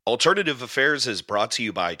Alternative Affairs is brought to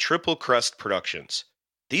you by Triple Crest Productions.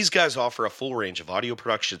 These guys offer a full range of audio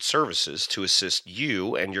production services to assist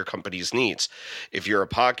you and your company's needs. If you're a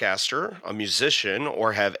podcaster, a musician,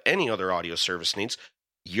 or have any other audio service needs,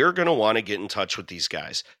 you're going to want to get in touch with these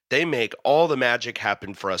guys. They make all the magic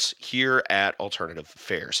happen for us here at Alternative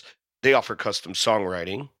Affairs. They offer custom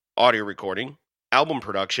songwriting, audio recording, album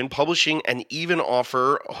production, publishing, and even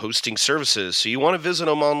offer hosting services. So you want to visit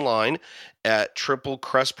them online at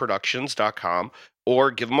triplecrestproductions.com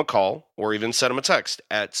or give them a call or even send them a text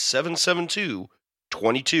at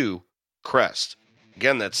 772-22-CREST.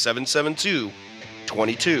 Again, that's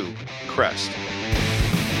 772-22-CREST.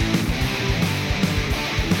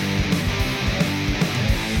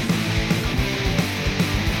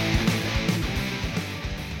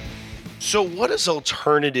 So what does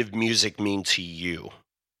alternative music mean to you?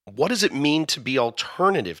 What does it mean to be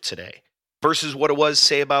alternative today versus what it was,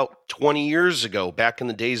 say, about 20 years ago, back in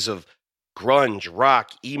the days of grunge,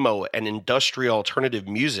 rock, emo, and industrial alternative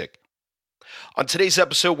music? On today's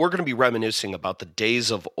episode, we're going to be reminiscing about the days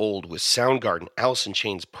of old with Soundgarden, Alice in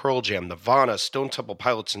Chains, Pearl Jam, Nirvana, Stone Temple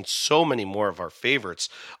Pilots, and so many more of our favorites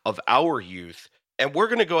of our youth. And we're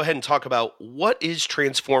going to go ahead and talk about what is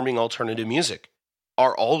transforming alternative music.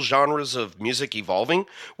 Are all genres of music evolving,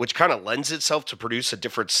 which kind of lends itself to produce a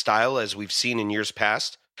different style as we've seen in years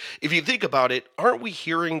past? If you think about it, aren't we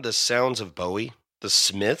hearing the sounds of Bowie, the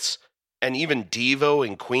Smiths, and even Devo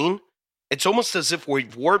and Queen? It's almost as if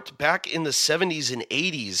we've warped back in the 70s and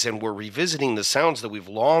 80s and we're revisiting the sounds that we've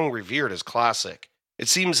long revered as classic. It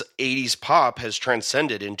seems 80s pop has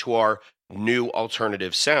transcended into our new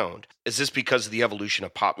alternative sound. Is this because of the evolution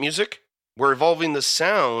of pop music? We're evolving the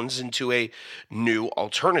sounds into a new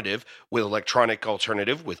alternative with electronic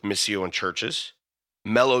alternative with Missio and Churches,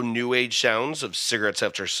 mellow new age sounds of Cigarettes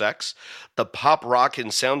After Sex, the pop rock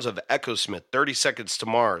and sounds of Echosmith, 30 Seconds to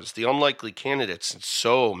Mars, The Unlikely Candidates, and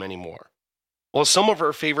so many more. While some of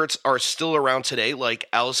our favorites are still around today, like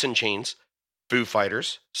Alice in Chains, Foo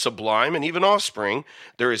Fighters, Sublime, and even Offspring,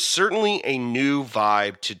 there is certainly a new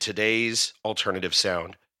vibe to today's alternative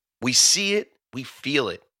sound. We see it, we feel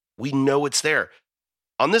it. We know it's there.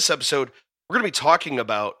 On this episode, we're going to be talking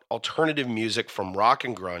about alternative music from rock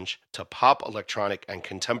and grunge to pop, electronic, and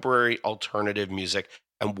contemporary alternative music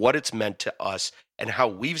and what it's meant to us and how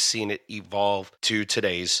we've seen it evolve to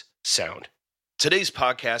today's sound. Today's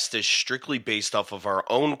podcast is strictly based off of our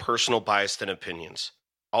own personal bias and opinions.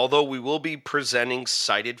 Although we will be presenting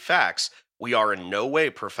cited facts, we are in no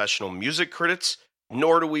way professional music critics,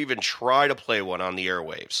 nor do we even try to play one on the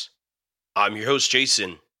airwaves. I'm your host,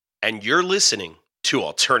 Jason, and you're listening to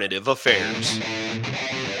Alternative Affairs.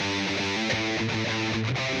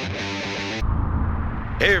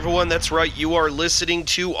 Hey everyone, that's right, you are listening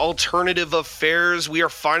to Alternative Affairs. We are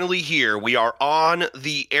finally here. We are on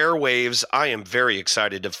the airwaves. I am very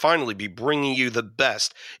excited to finally be bringing you the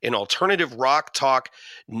best in alternative rock talk,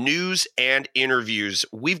 news, and interviews.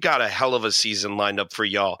 We've got a hell of a season lined up for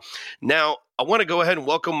y'all. Now, I want to go ahead and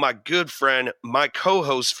welcome my good friend, my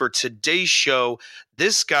co-host for today's show.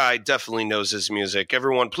 This guy definitely knows his music.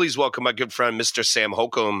 Everyone, please welcome my good friend, Mr. Sam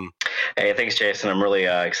Holcomb. Hey, thanks, Jason. I'm really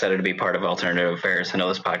excited to be part of Alternative Affairs. I know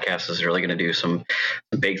this podcast is really going to do some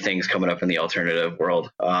big things coming up in the alternative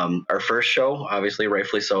world. Our first show, obviously,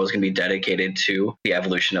 rightfully so, is going to be dedicated to the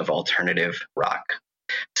evolution of alternative rock.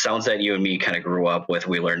 Sounds that you and me kind of grew up with,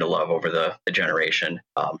 we learned to love over the generation,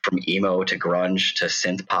 from emo to grunge to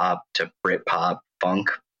synth pop to Brit pop, funk,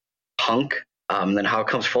 punk, and then how it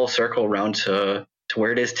comes full circle around to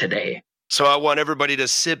where it is today. So I want everybody to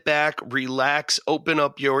sit back, relax, open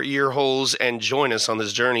up your ear holes, and join us on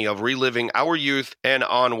this journey of reliving our youth and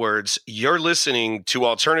onwards. You're listening to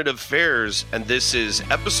Alternative Affairs, and this is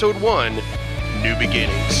Episode 1, New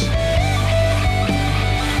Beginnings.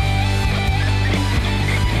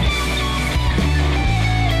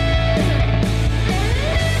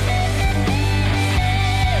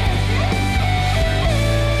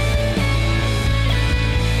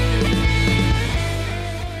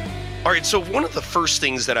 All right, so one of the first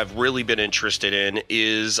things that I've really been interested in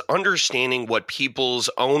is understanding what people's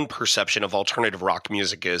own perception of alternative rock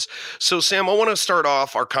music is. So, Sam, I want to start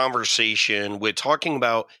off our conversation with talking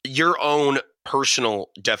about your own personal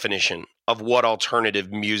definition of what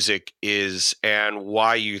alternative music is and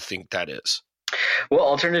why you think that is. Well,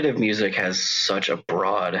 alternative music has such a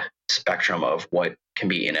broad spectrum of what can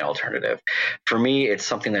be in an alternative. For me, it's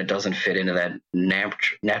something that doesn't fit into that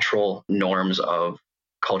natural norms of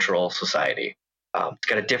cultural society. It's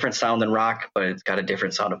got a different sound than rock, but it's got a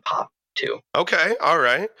different sound of pop too. Okay, all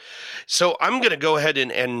right. So I'm going to go ahead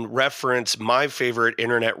and reference my favorite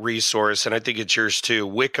internet resource, and I think it's yours too,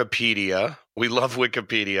 Wikipedia. We love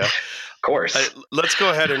Wikipedia. Of course. Let's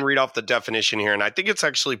go ahead and read off the definition here, and I think it's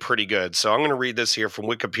actually pretty good. So I'm going to read this here from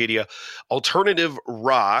Wikipedia. Alternative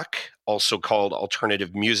rock, also called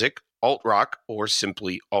alternative music, alt rock, or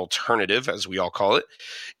simply alternative, as we all call it,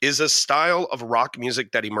 is a style of rock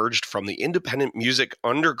music that emerged from the independent music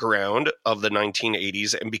underground of the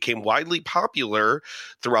 1980s and became widely popular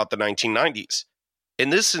throughout the 1990s. In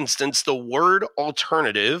this instance, the word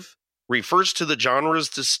alternative refers to the genre's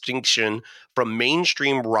distinction from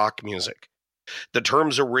mainstream rock music. The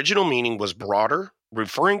term's original meaning was broader,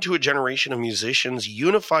 referring to a generation of musicians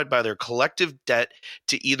unified by their collective debt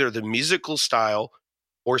to either the musical style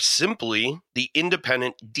or simply the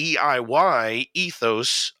independent DIY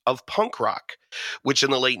ethos of punk rock, which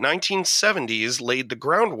in the late 1970s laid the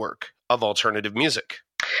groundwork of alternative music.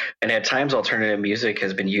 And at times, alternative music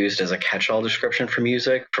has been used as a catch-all description for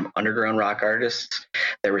music from underground rock artists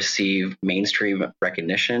that receive mainstream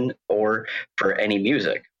recognition, or for any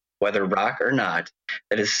music, whether rock or not,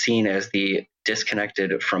 that is seen as the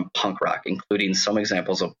disconnected from punk rock, including some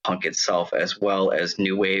examples of punk itself, as well as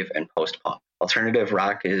new wave and post-punk. Alternative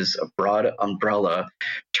rock is a broad umbrella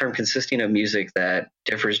term consisting of music that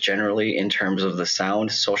differs generally in terms of the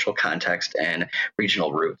sound, social context, and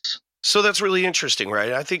regional roots. So that's really interesting,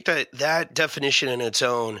 right? I think that definition in its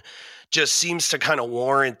own just seems to kind of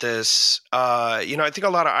warrant this. I think a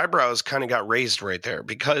lot of eyebrows kind of got raised right there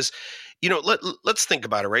because, let's think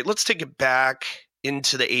about it, right? Let's take it back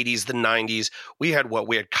into the 80s, the 90s. We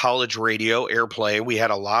had college radio airplay. We had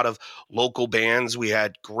a lot of local bands. We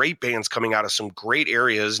had great bands coming out of some great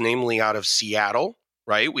areas, namely out of Seattle.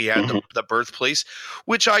 Right. We had the birthplace,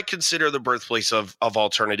 which I consider the birthplace of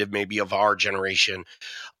alternative, maybe of our generation.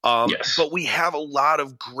 Yes. But we have a lot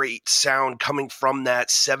of great sound coming from that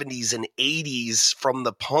 70s and 80s from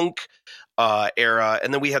the punk era.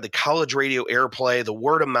 And then we had the college radio airplay, the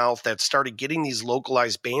word of mouth that started getting these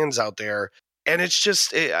localized bands out there. And it's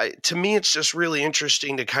just, to me, it's just really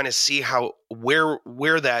interesting to kind of see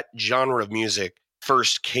where that genre of music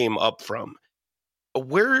first came up from.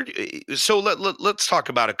 So let's talk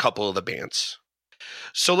about a couple of the bands.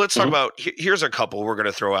 So let's talk about, here's a couple we're going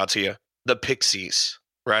to throw out to you. The Pixies,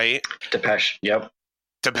 right? Depeche, yep.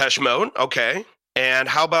 Depeche Mode, okay. And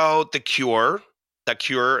how about The Cure? The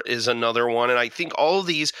Cure is another one. And I think all of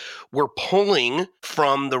these were pulling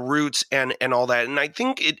from the roots and all that. And I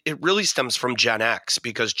think it really stems from Gen X,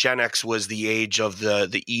 because Gen X was the age of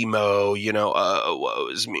the emo, woe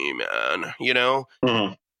is me, man,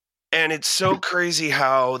 Mm-hmm. And it's so crazy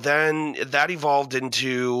how then that evolved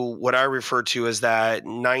into what I refer to as that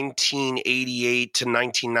 1988 to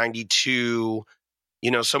 1992,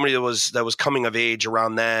 somebody that was coming of age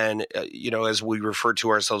around then, as we refer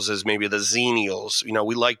to ourselves as maybe the Xennials.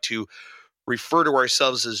 We like to refer to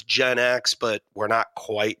ourselves as Gen X, but we're not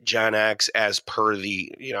quite Gen X as per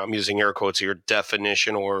the, I'm using air quotes here,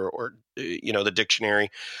 definition or the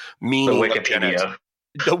dictionary meaning The of Gen X. Wikipedia.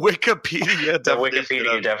 The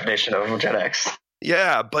Wikipedia definition of Gen X.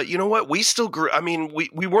 Yeah, but you know what? We still grew. I mean,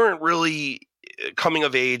 we weren't really coming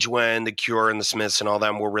of age when The Cure and the Smiths and all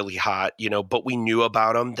them were really hot, but we knew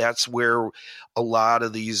about them. That's where a lot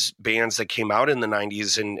of these bands that came out in the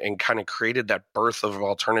 90s and kind of created that birth of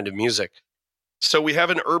alternative music. So we have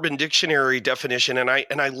an Urban Dictionary definition, and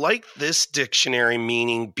I like this dictionary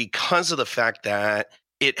meaning because of the fact that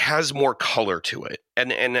it has more color to it.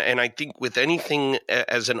 And I think with anything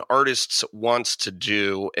as an artist wants to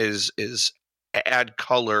do is add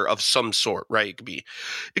color of some sort, right?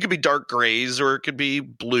 It could be dark grays, or it could be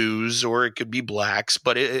blues, or it could be blacks,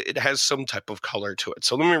 but it has some type of color to it.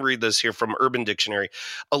 So let me read this here from Urban Dictionary.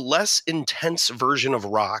 A less intense version of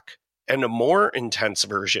rock and a more intense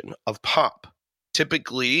version of pop.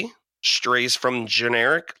 Typically strays from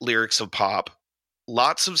generic lyrics of pop.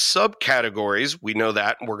 Lots of subcategories, we know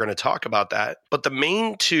that, and we're going to talk about that. But the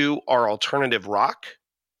main two are alternative rock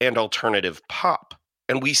and alternative pop.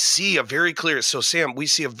 And we see a very clear, so Sam, we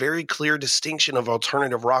see a very clear distinction of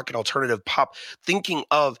alternative rock and alternative pop. Thinking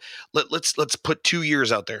of, let's put 2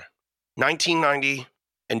 years out there, 1990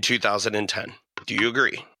 and 2010. Do you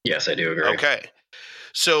agree? Yes, I do agree. Okay.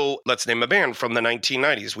 So let's name a band from the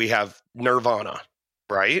 1990s. We have Nirvana,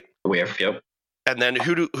 right? We have, yep. And then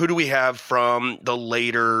who do we have from the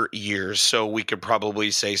later years? So we could probably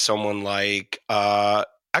say someone like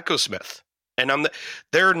Echosmith. And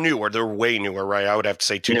they're newer. They're way newer, right? I would have to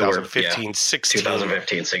say 2015, 16.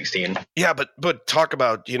 2015, 16. Yeah, but talk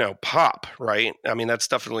about, pop, right? I mean, that's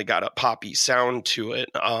definitely got a poppy sound to it.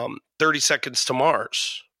 30 Seconds to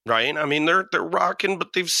Mars, right? I mean, they're rocking,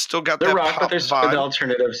 but they've still got that pop but there's vibe. an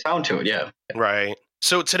alternative sound to it, yeah. Right.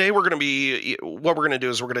 So today what we're going to do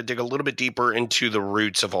is we're going to dig a little bit deeper into the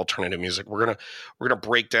roots of alternative music. We're going to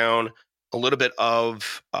break down a little bit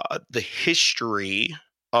of the history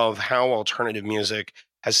of how alternative music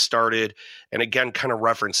has started, and again, kind of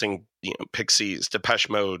referencing Pixies, Depeche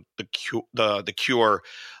Mode, the Cure,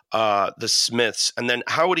 the Smiths, and then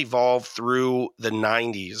how it evolved through the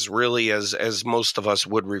 '90s, really as most of us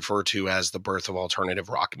would refer to as the birth of alternative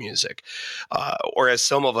rock music, or as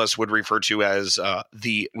some of us would refer to as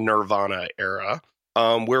the Nirvana era,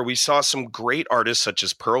 where we saw some great artists such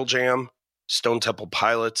as Pearl Jam, Stone Temple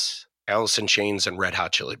Pilots, Alice in Chains, and Red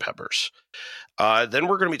Hot Chili Peppers. Then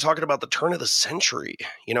we're going to be talking about the turn of the century,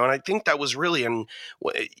 and I think that was really, and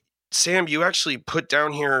Sam, you actually put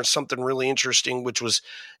down here something really interesting, which was,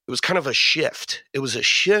 it was kind of a shift. It was a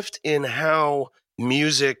shift in how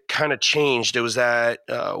music kind of changed. It was that,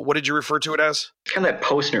 what did you refer to it as? Kind of that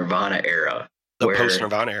post-Nirvana era. The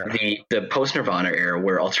post-Nirvana era. The post-Nirvana era,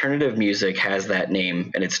 where alternative music has that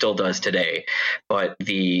name, and it still does today, but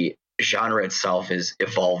the genre itself is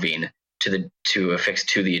evolving to affix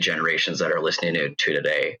to the generations that are listening to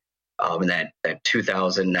today. And that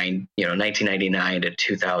 2009, 1999 to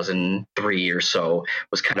 2003 or so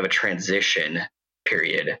was kind of a transition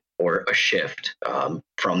period, or a shift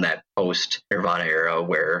from that post-Nirvana era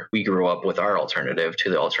where we grew up with our alternative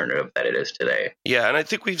to the alternative that it is today. Yeah, and I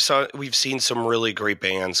think we've seen some really great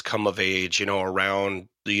bands come of age, around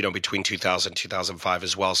between 2000 and 2005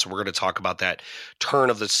 as well. So we're going to talk about that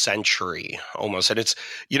turn of the century almost. And it's,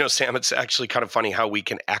 Sam, it's actually kind of funny how we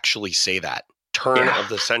can actually say that. Turn of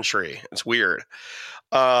the century. It's weird.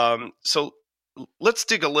 So let's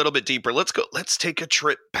dig a little bit deeper. Let's take a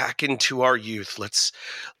trip back into our youth. Let's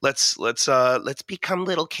become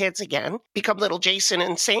little kids again. Become little Jason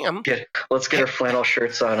and Sam. Let's get our flannel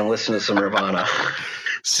shirts on and listen to some Nirvana.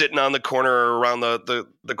 Sitting on the corner around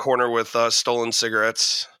the corner with stolen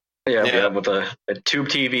cigarettes. Yeah, with a tube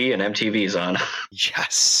TV and MTV's on.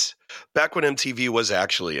 Yes. Back when MTV was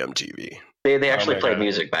actually MTV. They actually played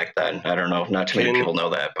music back then. I don't know. Not too many people know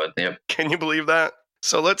that, but yep. Can you believe that?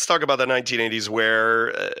 So let's talk about the 1980s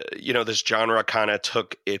where, this genre kind of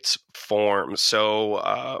took its form.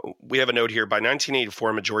 So we have a note here. By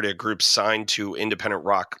 1984, majority of groups signed to independent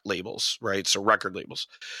rock labels, right? So record labels.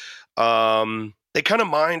 They kind of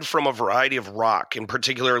mined from a variety of rock, and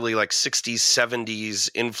particularly like 60s, 70s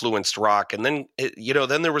influenced rock. And then,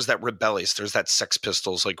 then there was that rebellious, there's that Sex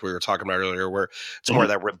Pistols, like we were talking about earlier, where it's more of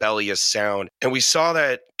that rebellious sound. And we saw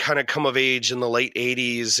that kind of come of age in the late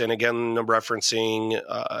 80s. And again, I'm referencing,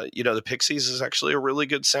 the Pixies is actually a really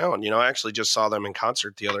good sound. I actually just saw them in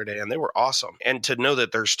concert the other day and they were awesome. And to know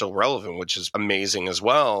that they're still relevant, which is amazing as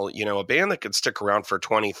well. A band that could stick around for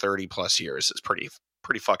 20, 30 plus years is pretty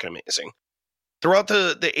fucking amazing. Throughout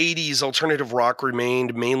the 80s, alternative rock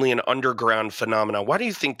remained mainly an underground phenomenon. Why do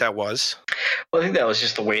you think that was? Well, I think that was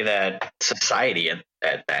just the way that society at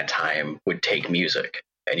that time would take music.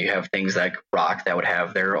 And you have things like rock that would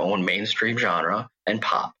have their own mainstream genre, and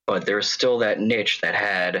pop. But there's still that niche that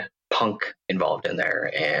had punk involved in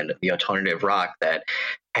there, and the alternative rock that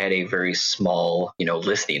had a very small,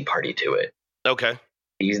 listening party to it. Okay.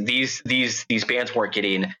 These bands weren't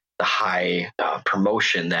getting the high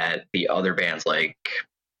promotion that the other bands like,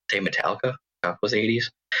 say, Metallica was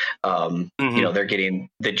 80s. They're getting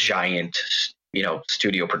the giant,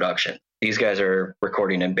 studio production. These guys are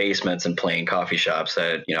recording in basements and playing coffee shops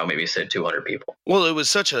that, maybe sit 200 people. Well, it was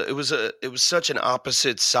such an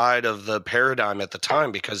opposite side of the paradigm at the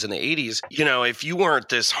time, because in the 80s, if you weren't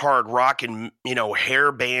this hard rockin',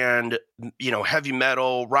 hair band, heavy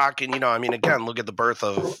metal rockin', again, look at the birth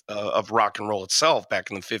of rock and roll itself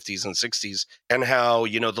back in the 50s and 60s, and how,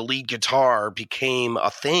 the lead guitar became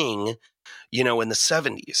a thing, in the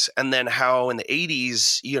 70s, and then how in the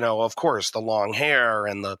 80s, of course, the long hair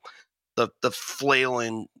and the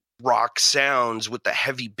flailing rock sounds with the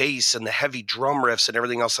heavy bass and the heavy drum riffs and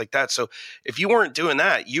everything else like that. So if you weren't doing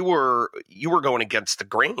that, you were going against the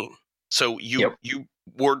grain. So you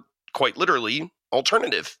were quite literally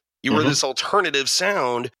alternative. You were this alternative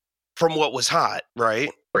sound from what was hot,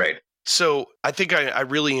 right? Right. So I think I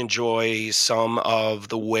really enjoy some of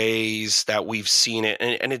the ways that we've seen it,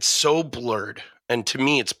 and it's so blurred. And to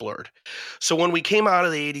me, it's blurred. So when we came out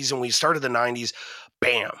of the 80s and we started the 90s,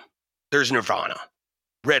 bam, there's Nirvana,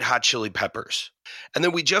 Red Hot Chili Peppers. And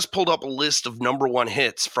then we just pulled up a list of number one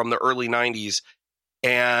hits from the early 90s,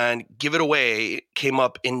 and Give It Away came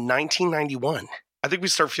up in 1991. I think we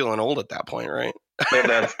start feeling old at that point, right?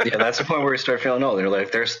 That's the point where we start feeling old.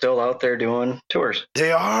 They're still out there doing tours.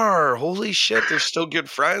 They are. Holy shit. They're still good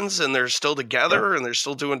friends, and they're still together, and they're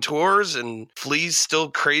still doing tours, and Flea's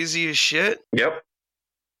still crazy as shit. Yep.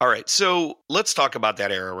 All right, so let's talk about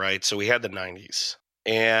that era, right? So we had the 90s,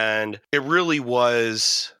 and it really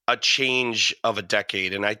was a change of a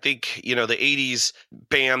decade. And I think, the 80s,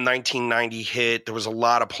 bam, 1990 hit. There was a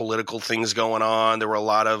lot of political things going on. There were a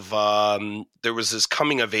lot of, there was this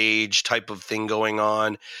coming of age type of thing going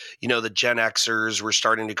on. The Gen Xers were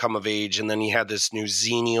starting to come of age, and then you had this new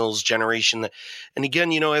Xennials generation. And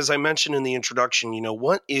again, as I mentioned in the introduction,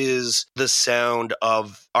 what is the sound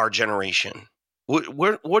of our generation?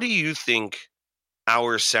 What do you think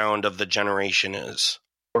our sound of the generation is?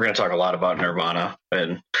 We're going to talk a lot about Nirvana,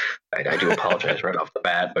 and I do apologize right off the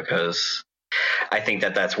bat, because I think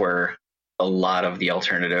that that's where a lot of the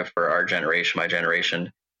alternative for our generation, my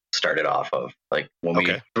generation, started off of. Like when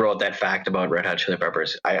we throw out that fact about Red Hot Chili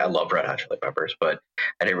Peppers, I love Red Hot Chili Peppers, but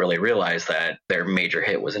I didn't really realize that their major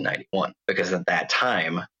hit was in 91, because at that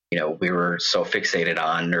time, we were so fixated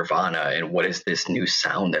on Nirvana and what is this new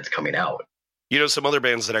sound that's coming out. Some other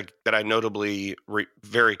bands that I notably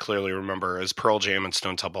very clearly remember is Pearl Jam and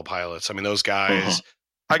Stone Temple Pilots. I mean, those guys,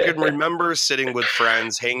 I can remember sitting with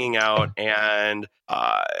friends, hanging out, and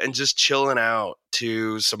just chilling out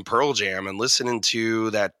to some Pearl Jam and listening to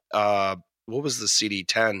that. What was the CD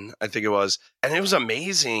 10? I think it was, and it was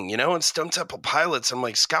amazing. And Stone Temple Pilots. I'm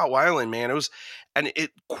like, Scott Weiland, man, and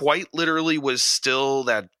it quite literally was still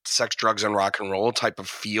that sex, drugs, and rock and roll type of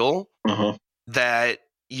feel that.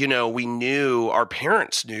 We knew, our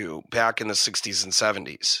parents knew back in the 60s and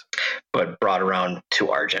 70s. But brought around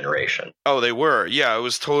to our generation. Oh, they were. Yeah, it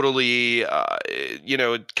was totally,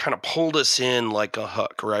 it kind of pulled us in like a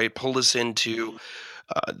hook, right? Pulled us into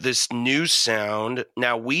this new sound.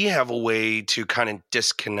 Now we have a way to kind of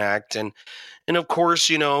disconnect. And of course,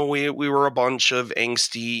 we were a bunch of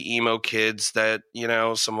angsty emo kids that,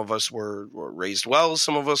 some of us were raised well.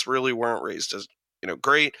 Some of us really weren't raised as,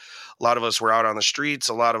 great. A lot of us were out on the streets.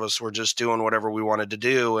 A lot of us were just doing whatever we wanted to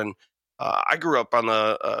do. And I grew up on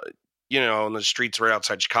the, on the streets right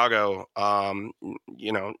outside Chicago.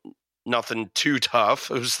 Nothing too tough.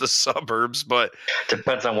 It was the suburbs, but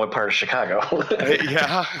depends on what part of Chicago.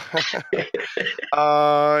 Yeah.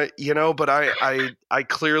 But I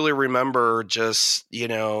clearly remember just,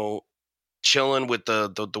 chilling with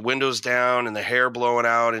the windows down and the hair blowing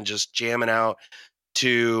out and just jamming out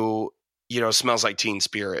to, Smells Like Teen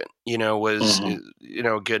Spirit, was, a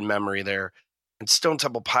good memory there. And Stone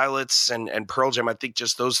Temple Pilots and Pearl Jam, I think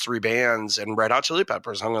just those three bands, and Red Hot Chili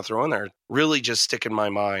Peppers, I'm going to throw in there, really just stick in my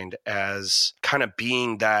mind as kind of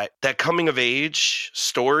being that coming of age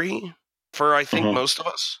story for, I think, most of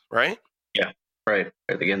us, right? Yeah, right.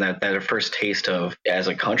 Again, that first taste of, as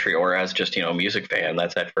a country or as just, music fan,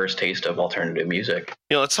 that's that first taste of alternative music.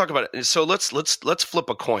 Let's talk about it. So let's flip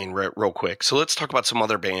a coin real quick. So let's talk about some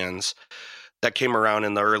other bands that came around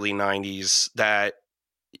in the early 90s that,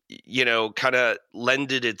 kind of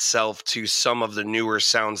lended itself to some of the newer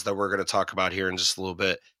sounds that we're going to talk about here in just a little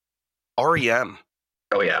bit. REM.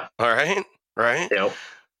 Oh, yeah. All right. Right. Yep.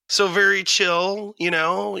 So very chill,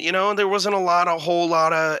 there wasn't a whole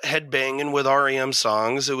lot of headbanging with REM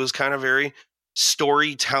songs. It was kind of very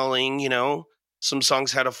storytelling, some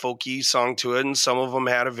songs had a folky song to it and some of them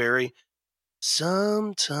had a very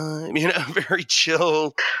very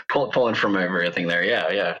chill. Pulling from everything there.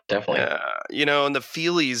 Yeah, definitely. And the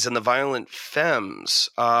Feelies and the Violent Femmes,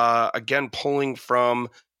 again, pulling from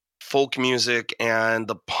folk music and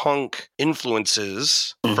the punk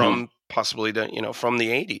influences from possibly from the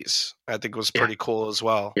 80s, I think was pretty cool as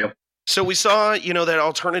well. Yep. So we saw, that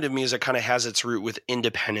alternative music kind of has its root with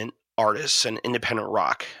independent artists and independent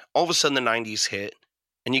rock. All of a sudden the 90s hit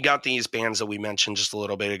and you got these bands that we mentioned just a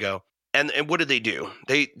little bit ago. And what did they do?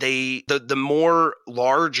 The more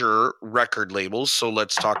larger record labels. So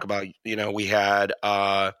let's talk about, we had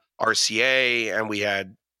RCA and we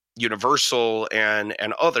had Universal and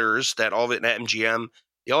others that all of it, and MGM,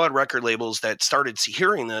 they all had record labels that started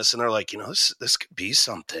hearing this and they're like, this could be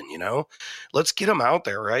something, let's get them out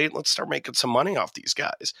there, right? Let's start making some money off these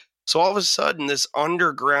guys. So all of a sudden, this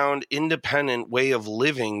underground, independent way of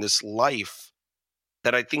living, this life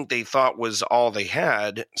that I think they thought was all they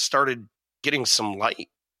had, started getting some light.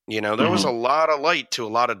 There was a lot of light to a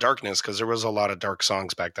lot of darkness because there was a lot of dark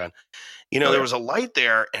songs back then. There was a light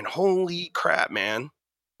there and holy crap, man.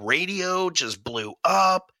 Radio just blew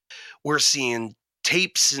up. We're seeing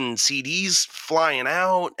tapes and CDs flying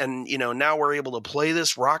out and, now we're able to play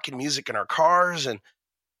this rockin' music in our cars and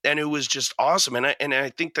it was just awesome. And I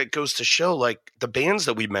think that goes to show like the bands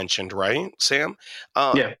that we mentioned, right, Sam?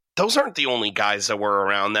 Yeah. Those aren't the only guys that were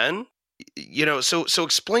around then, so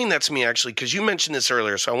explain that to me actually, because you mentioned this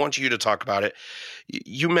earlier. So I want you to talk about it.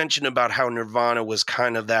 You mentioned about how Nirvana was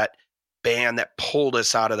kind of that band that pulled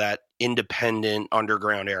us out of that, independent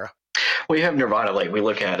underground era? Well, you have Nirvana, like we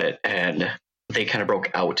look at it and they kind of broke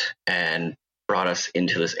out and brought us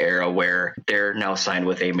into this era where they're now signed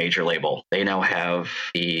with a major label. They now have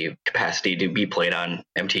the capacity to be played on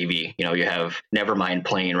MTV. You know, you have Nevermind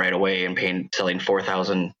playing right away and selling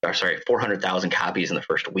 400,000 copies in the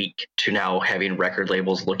first week, to now having record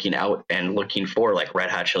labels looking out and looking for like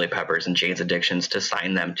Red Hot Chili Peppers and Jane's Addictions to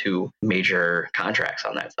sign them to major contracts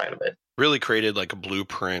on that side of it. Really created like a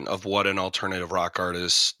blueprint of what an alternative rock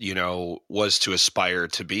artist, was to aspire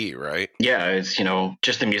to be, right? Yeah, it's,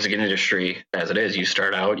 just the music industry as it is. You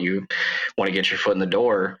start out, you want to get your foot in the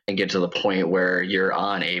door and get to the point where you're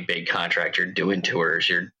on a big contract, you're doing tours,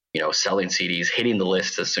 you're, selling CDs, hitting the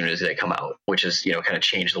lists as soon as they come out, which is, kind of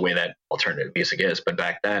changed the way that alternative music is. But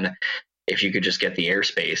back then, if you could just get the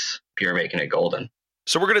airspace, you're making it golden.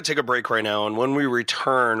 So we're going to take a break right now, and when we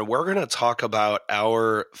return, we're going to talk about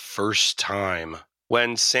our first time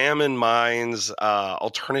when Sam and mine's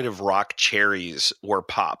alternative rock cherries were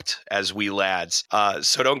popped as wee lads.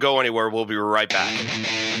 So don't go anywhere. We'll be right back.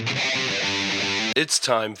 It's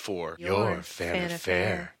time for Your Fan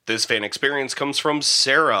Affair. This fan experience comes from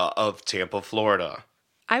Sarah of Tampa, Florida.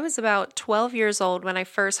 I was about 12 years old when I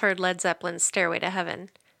first heard Led Zeppelin's Stairway to Heaven.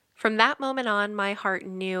 From that moment on, my heart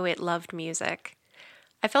knew it loved music.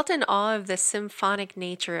 I felt in awe of the symphonic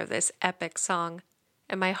nature of this epic song,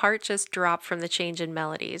 and my heart just dropped from the change in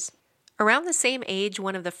melodies. Around the same age,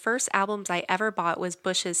 one of the first albums I ever bought was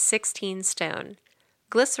Bush's 16 Stone.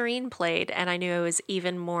 Glycerine played, and I knew I was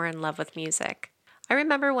even more in love with music. I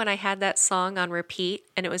remember when I had that song on repeat,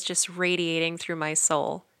 and it was just radiating through my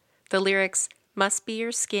soul. The lyrics, "Must be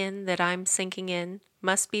your skin that I'm sinking in,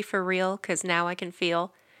 must be for real, 'cause now I can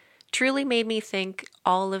feel," truly made me think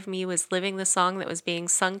all of me was living the song that was being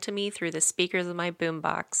sung to me through the speakers of my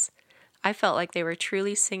boombox. I felt like they were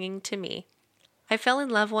truly singing to me. I fell in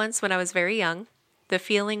love once when I was very young. The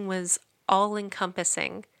feeling was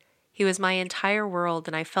all-encompassing. He was my entire world,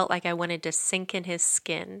 and I felt like I wanted to sink in his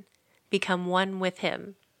skin, become one with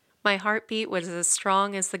him. My heartbeat was as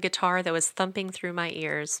strong as the guitar that was thumping through my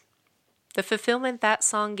ears. The fulfillment that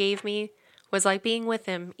song gave me was like being with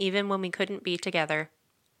him even when we couldn't be together.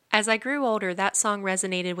 As I grew older, that song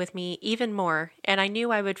resonated with me even more, and I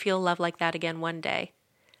knew I would feel love like that again one day.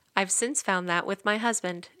 I've since found that with my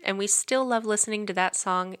husband, and we still love listening to that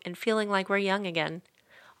song and feeling like we're young again.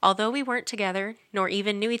 Although we weren't together, nor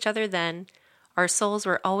even knew each other then, our souls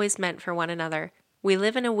were always meant for one another. We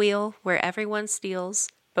live in a wheel where everyone steals,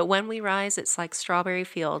 but when we rise, it's like strawberry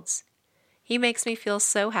fields. He makes me feel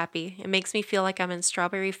so happy. It makes me feel like I'm in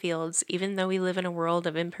strawberry fields, even though we live in a world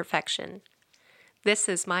of imperfection. This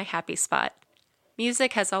is my happy spot.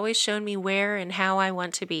 Music has always shown me where and how I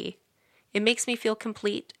want to be. It makes me feel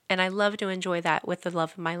complete, and I love to enjoy that with the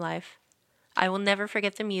love of my life. I will never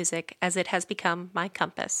forget the music, as it has become my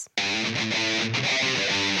compass.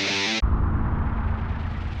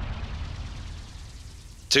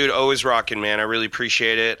 Dude, always rocking, man. I really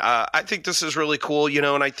appreciate it. I think this is really cool,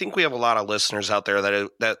 and I think we have a lot of listeners out there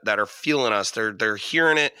that are feeling us. They're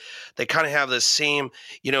hearing it. They kind of have the same,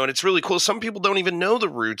 and it's really cool. Some people don't even know the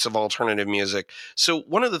roots of alternative music. So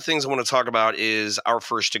one of the things I want to talk about is our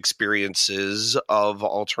first experiences of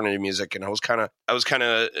alternative music, and I was kind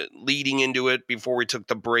of leading into it before we took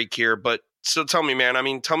the break here, but. So tell me, man,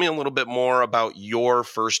 tell me a little bit more about your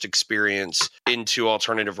first experience into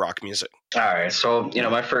alternative rock music. All right. So,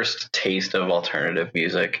 my first taste of alternative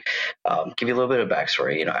music, give you a little bit of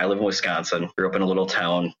backstory. I live in Wisconsin, grew up in a little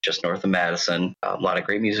town just north of Madison, a lot of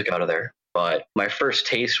great music out of there. But my first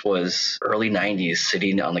taste was early 90s,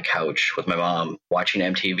 sitting on the couch with my mom, watching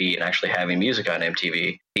MTV and actually having music on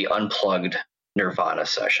MTV, the unplugged Nirvana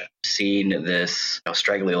session, seeing this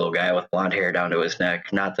straggly little guy with blonde hair down to his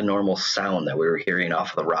neck, not the normal sound that we were hearing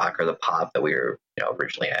off of the rock or the pop that we were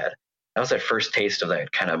originally had. That was that first taste of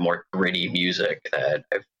that kind of more gritty music that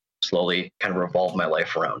I've slowly kind of revolved my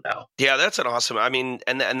life around now. Yeah, that's an awesome,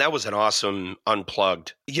 and that was an awesome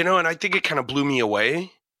unplugged, and I think it kind of blew me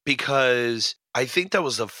away because I think that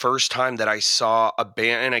was the first time that I saw a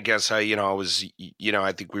band, and I guess I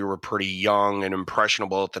think we were pretty young and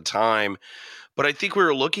impressionable at the time. But I think we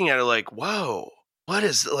were looking at it like, whoa, what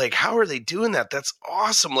is, like, how are they doing that? That's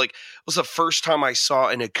awesome. Like, it was the first time I saw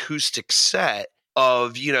an acoustic set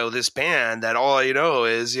of, this band that all I know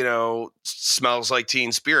is, Smells Like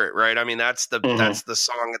Teen Spirit, right? That's the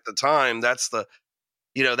song at the time. That's the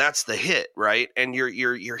hit, right? And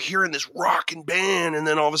you're hearing this rockin' band, and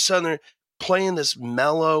then all of a sudden they're playing this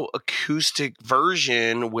mellow acoustic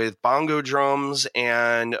version with bongo drums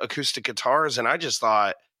and acoustic guitars, and I just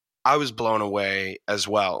thought I was blown away as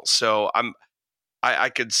well. So I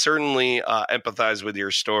could certainly empathize with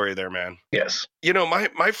your story there, man. Yes.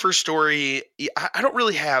 My first story, I don't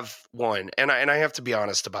really have one, and I have to be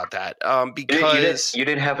honest about that, because you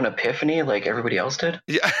didn't have an epiphany like everybody else did?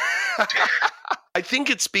 Yeah. I think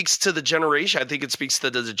it speaks to the generation. I think it speaks to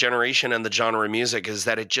the generation and the genre of music is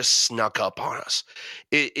that it just snuck up on us.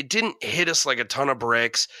 It didn't hit us like a ton of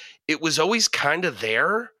bricks. It was always kind of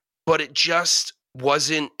there, but it just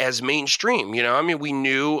wasn't as mainstream. I mean, we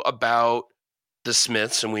knew about the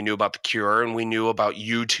Smiths and we knew about the Cure and we knew about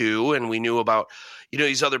U2 and we knew about,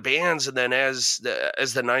 these other bands. And then as the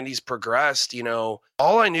 90s progressed,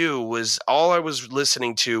 all I was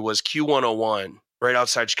listening to was Q101 right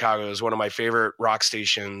outside Chicago. It was one of my favorite rock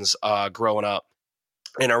stations growing up.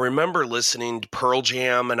 And I remember listening to Pearl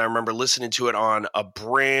Jam, and I remember listening to it on a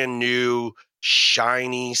brand new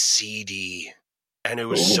shiny CD. And it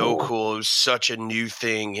was so cool. It was such a new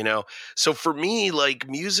thing, So for me, like,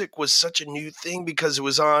 music was such a new thing because it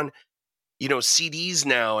was on, CDs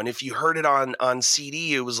now. And if you heard it on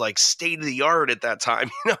CD, it was like state of the art at that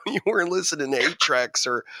time. You weren't listening to 8-tracks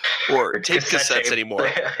or tape cassettes anymore.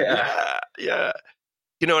 Yeah.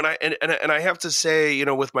 And I have to say,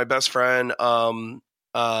 with my best friend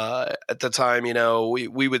at the time,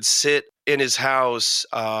 we would sit in his house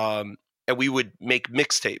and we would make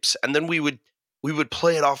mixtapes, and then we would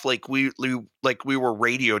play it off like we were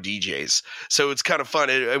radio DJs. So it's kind of fun.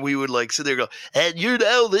 And we would like sit there and go, and you're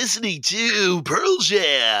now listening to Pearl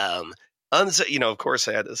Jam. Of course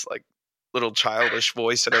I had this like little childish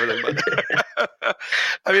voice and everything. But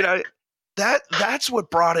I mean, that's what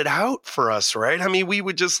brought it out for us, right? I mean, we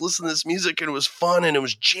would just listen to this music and it was fun and it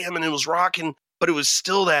was jamming and it was rocking, but it was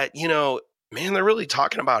still that, man, they're really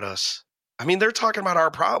talking about us. I mean, they're talking about our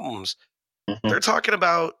problems. Mm-hmm. They're talking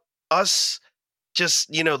about us.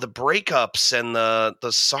 Just, the breakups and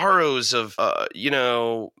the sorrows of,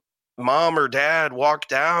 mom or dad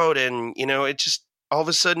walked out and, it just all of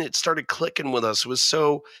a sudden it started clicking with us. It was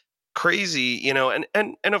so crazy, and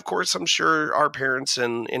of course, I'm sure our parents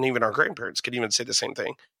and even our grandparents could even say the same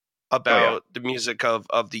thing about the music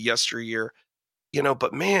of the yesteryear,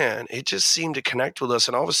 but man, it just seemed to connect with us.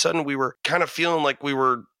 And all of a sudden we were kind of feeling like we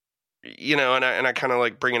were, and I kind of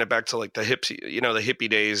like bringing it back to like the hippie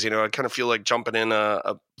days, I kind of feel like jumping in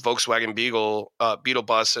a Volkswagen Beetle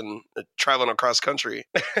bus and traveling across country.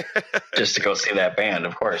 Just to go see that band,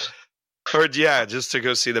 of course. Or just to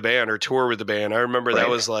go see the band or tour with the band. I remember that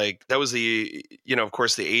was the, of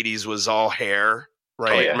course the 80s was all hair,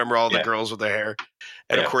 right? Oh, yeah. Remember all the girls with the hair.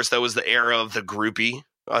 And of course that was the era of the groupie,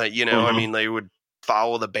 mm-hmm. I mean, they would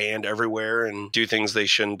follow the band everywhere and do things they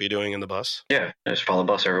shouldn't be doing in the bus. Yeah, just follow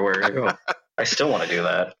the bus everywhere I go. I still want to do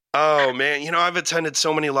that. Oh man, I've attended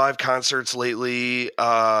so many live concerts lately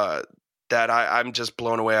that I'm just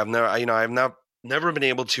blown away. I've never been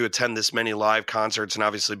able to attend this many live concerts, and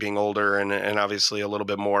obviously being older and obviously a little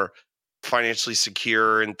bit more financially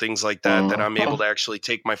secure and things like that, that I'm able to actually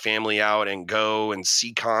take my family out and go and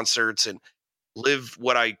see concerts and live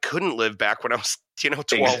what I couldn't live back when I was 12,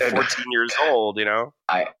 14 years old,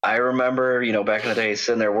 I remember, back in the day,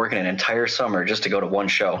 sitting there working an entire summer just to go to one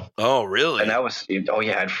show. Oh, really? And that was,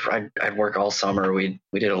 I'd work all summer. We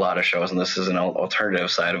did a lot of shows, and this is an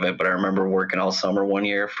alternative side of it, but I remember working all summer one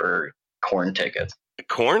year for Korn tickets.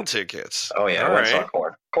 Korn tickets? Oh, yeah. I saw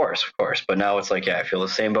Korn. Of course. But now it's like, I feel the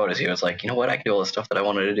same boat as you. It's like, I can do all the stuff that I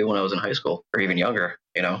wanted to do when I was in high school or even younger,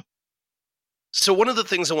 So one of the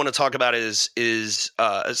things I want to talk about is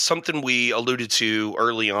something we alluded to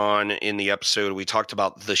early on in the episode. We talked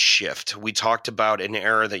about the shift. We talked about an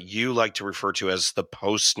era that you like to refer to as the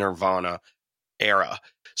post-Nirvana era.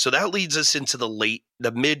 So that leads us into the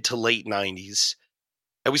mid to late 90s.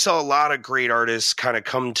 And we saw a lot of great artists kind of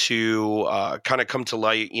come to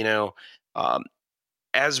light,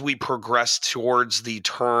 as we progressed towards the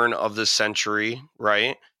turn of the century,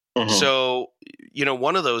 right? Mm-hmm. So,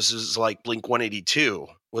 one of those is like Blink-182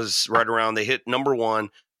 was right around. They hit number one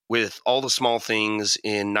with All the Small Things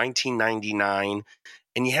in 1999.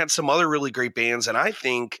 And you had some other really great bands. And I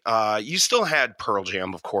think you still had Pearl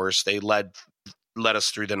Jam, of course. They led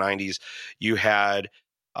us through the 90s. You had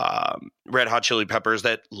Red Hot Chili Peppers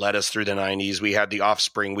that led us through the 90s. We had The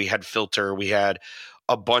Offspring. We had Filter. We had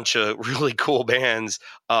a bunch of really cool bands.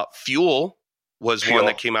 Fuel was one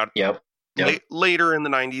that came out. Yep. Later in the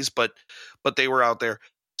 90s, but they were out there.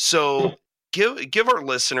 So give our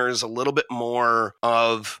listeners a little bit more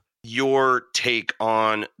of your take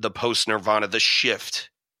on the post-Nirvana, the shift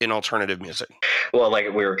in alternative music. Well, like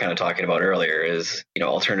we were kind of talking about earlier, is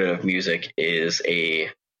alternative music is a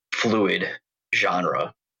fluid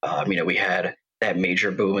genre. We had that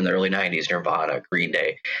major boom in the early 90s, Nirvana, Green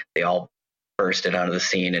Day. They all bursted onto the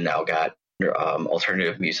scene and now got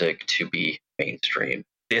alternative music to be mainstream.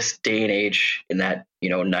 This day and age, in that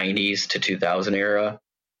 90s to 2000 era,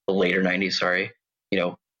 the later 90s, sorry,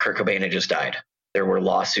 Kurt Cobain had just died. There were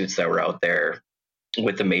lawsuits that were out there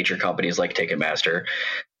with the major companies like Ticketmaster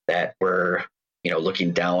that were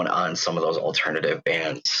looking down on some of those alternative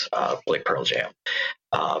bands, like Pearl Jam.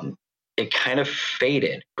 It kind of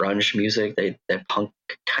faded. Grunge music, that punk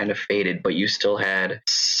kind of faded, but you still had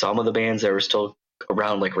some of the bands that were still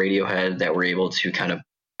around, like Radiohead, that were able to kind of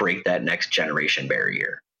break that next generation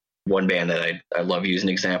barrier. One band that I love using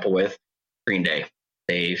an example with, Green Day.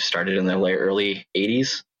 They started in the early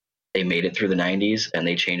 80s. They made it through the 90s, and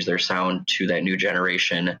they changed their sound to that new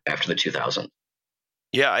generation after the 2000s.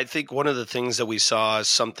 Yeah, I think one of the things that we saw is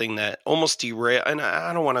something that almost derailed, and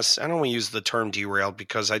I don't want to use the term derailed,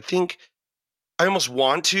 because I think I almost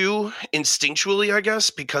want to instinctually, I guess,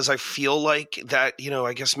 because I feel like that,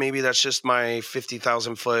 I guess maybe that's just my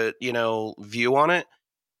 50,000 foot, view on it.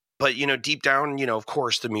 But, deep down, of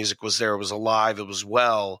course the music was there. It was alive. It was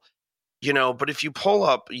well, but if you pull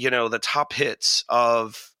up, the top hits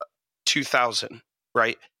of 2000,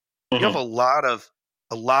 right? Mm-hmm. You have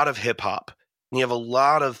a lot of hip hop. And you have a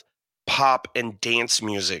lot of pop and dance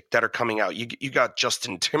music that are coming out. You got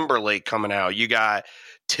Justin Timberlake coming out. You got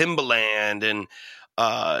Timbaland and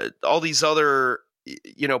all these other,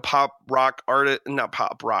 pop rock artists, not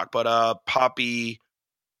pop rock, but poppy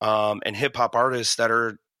and hip hop artists that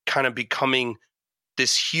are kind of becoming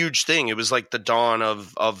this huge thing. It was like the dawn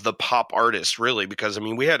of the pop artist, really, because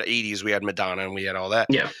we had 80s, we had Madonna, and we had all that.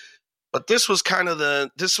 Yeah. But this was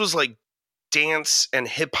this was like dance and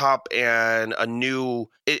hip hop and a new.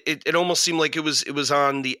 It almost seemed like it was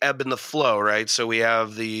on the ebb and the flow, right? So we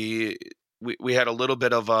have we had a little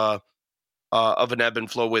bit of an ebb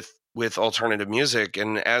and flow with alternative music,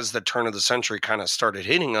 and as the turn of the century kind of started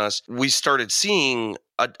hitting us, we started seeing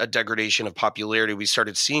a degradation of popularity. We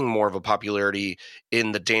started seeing more of a popularity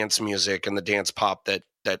in the dance music and the dance pop that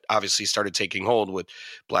obviously started taking hold with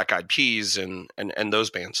Black Eyed Peas and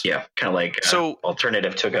those bands. Yeah, kind of like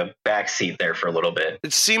alternative took a backseat there for a little bit.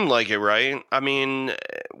 It seemed like it, right?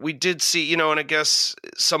 We did see, and I guess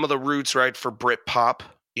some of the roots, right, for Britpop,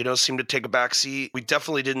 seemed to take a backseat. We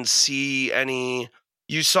definitely didn't see any.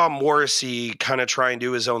 You saw Morrissey kind of try and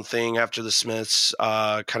do his own thing after the Smiths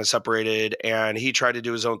kind of separated, and he tried to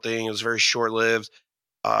do his own thing. It was very short-lived.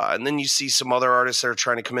 And then you see some other artists that are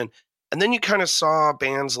trying to come in. And then you kind of saw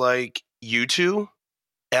bands like U2,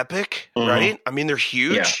 Epic, mm-hmm. right? They're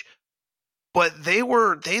huge, but they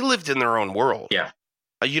lived in their own world. Yeah.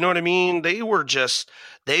 You know what I mean? They were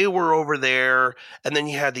over there. And then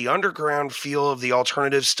you had the underground feel of the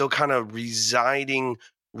alternative still kind of residing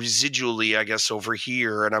residually, I guess, over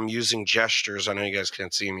here. And I'm using gestures. I know you guys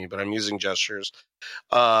can't see me, but I'm using gestures.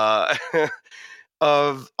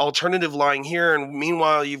 Of alternative lying here, and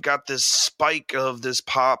meanwhile you've got this spike of this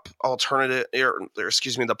pop alternative,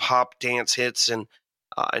 the pop dance hits and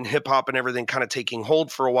hip hop and everything kind of taking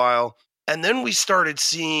hold for a while, and then we started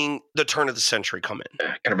seeing the turn of the century come in,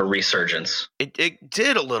 kind of a resurgence. It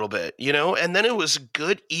did a little bit, and then it was a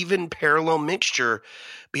good even parallel mixture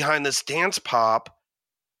behind this dance pop,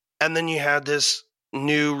 and then you had this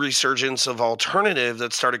new resurgence of alternative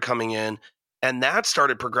that started coming in. And that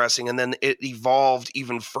started progressing, and then it evolved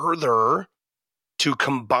even further to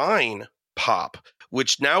combine pop,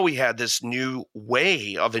 which now we had this new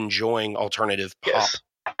way of enjoying alternative pop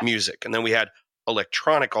music. And then we had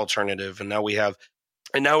electronic alternative, and now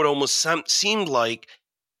it almost seemed like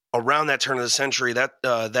around that turn of the century that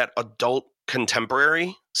that adult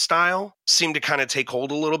contemporary style seemed to kind of take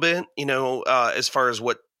hold a little bit, as far as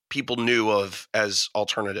what people knew of as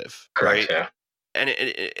alternative. Correct, right? Yeah. And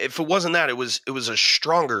if it wasn't that, it was a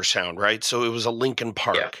stronger sound, right? So it was a Linkin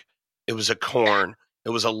Park, it was a Korn, it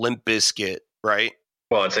was a Limp Bizkit, right?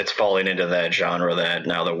 Well, it's falling into that genre that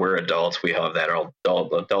now that we're adults, we have that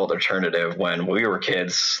adult alternative. When we were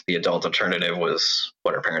kids, the adult alternative was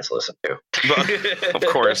what our parents listened to. Of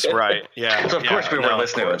course, right? Yeah. So of course we weren't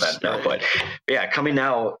listening to that now, but coming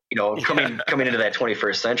now, coming into that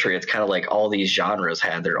 21st century, it's kind of like all these genres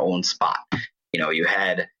had their own spot. You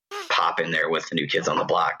had pop in there with the New Kids on the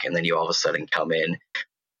Block, and then you all of a sudden come in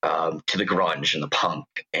to the grunge and the punk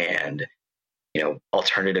and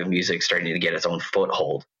alternative music starting to get its own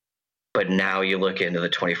foothold. But now you look into the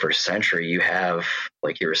 21st century, you have,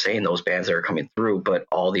 like you were saying, those bands that are coming through, but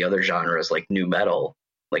all the other genres like new metal,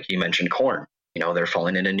 like you mentioned Korn, they're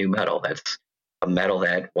falling into new metal. That's a metal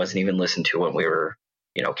that wasn't even listened to when we were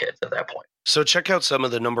kids at that point. So check out some of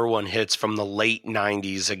the number one hits from the late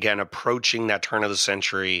 90s, again, approaching that turn of the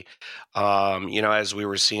century. As we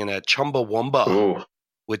were seeing at Chumbawamba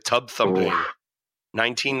with Tub Thumping.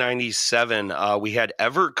 1997, we had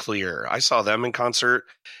Everclear. I saw them in concert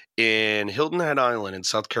in Hilton Head Island in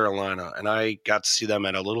South Carolina, and I got to see them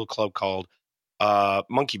at a little club called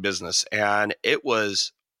Monkey Business, and it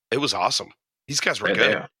was awesome. These guys were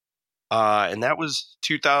good. Yeah. And that was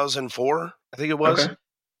 2004, I think it was. Okay.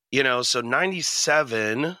 So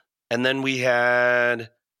 97, and then we had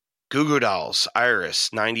Goo Goo Dolls,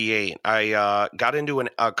 Iris, 98. I got into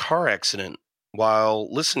a car accident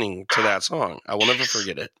while listening to that song. I will never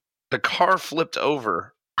forget it. The car flipped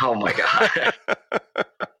over. Oh my God.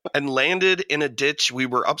 And landed in a ditch. We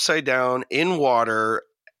were upside down in water.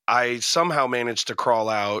 I somehow managed to crawl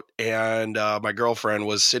out, and my girlfriend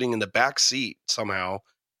was sitting in the back seat somehow.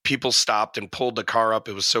 People stopped and pulled the car up.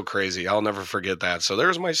 It was so crazy. I'll never forget that. So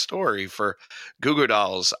there's my story for Goo Goo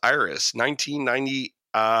Dolls, Iris, 1990.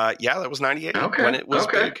 Yeah, that was 98 when it was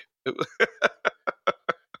big.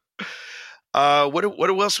 What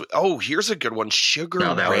else? Oh, here's a good one. Sugar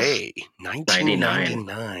Ray,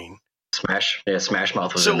 1999. Smash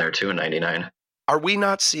Mouth was in there too in 99. Are we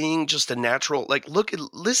not seeing just a natural,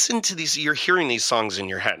 listen to these, you're hearing these songs in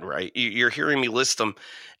your head, right? You're hearing me list them,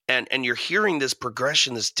 and you're hearing this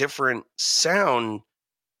progression, this different sound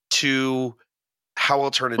to how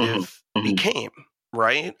alternative became,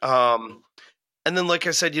 right? And then, like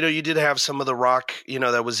I said, you did have some of the rock,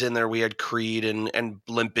 that was in there. We had Creed and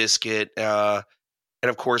Limp Bizkit, and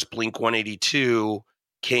of course Blink 182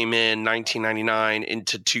 came in 1999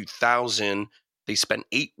 into 2000. They spent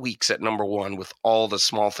 8 weeks at number one with All the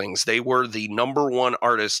Small Things. They were the number one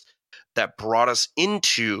artist that brought us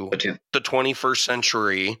into the 21st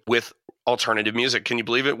century with alternative music. Can you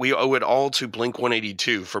believe it? We owe it all to Blink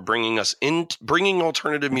 182 for bringing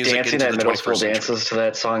alternative music Dancing into at the middle 21st school century. Dances to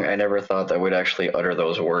that song, I never thought that we'd actually utter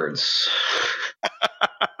those words.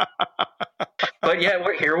 But yeah,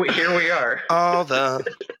 here we are. All the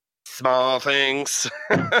small things.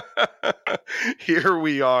 Here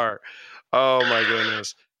we are. Oh my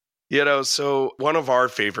goodness. So one of our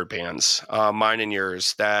favorite bands, mine and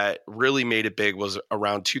yours, that really made it big was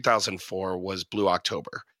around 2004 was Blue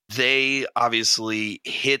October. They obviously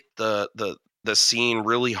hit the scene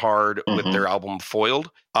really hard with their album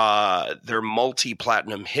Foiled. Their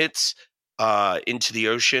multi-platinum hits, Into the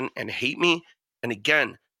Ocean and Hate Me. And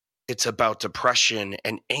again, it's about depression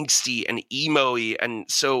and angsty and emo-y. And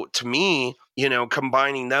so to me,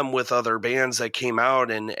 combining them with other bands that came out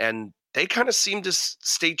and they kind of seem to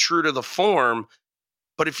stay true to the form.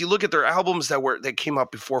 But if you look at their albums that came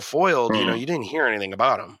out before Foiled, you didn't hear anything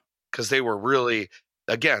about them because they were really,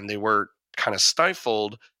 again, they were kind of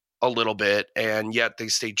stifled a little bit, and yet they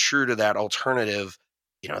stayed true to that alternative,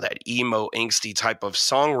 that emo, angsty type of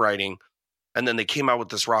songwriting. And then they came out with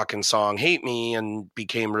this rockin' song, Hate Me, and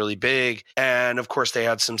became really big. And of course, they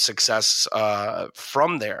had some success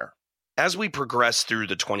from there. As we progress through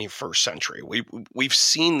the 21st century, we've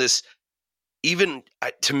seen this. Even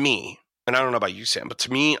to me, and I don't know about you, Sam, but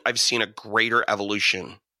to me, I've seen a greater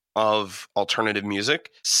evolution of alternative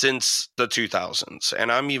music since the 2000s.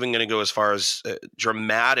 And I'm even going to go as far as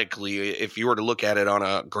dramatically, if you were to look at it on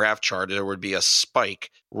a graph chart, there would be a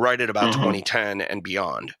spike right at about 2010 and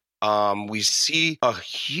beyond. We see a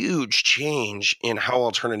huge change in how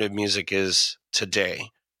alternative music is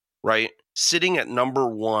today, right? Sitting at number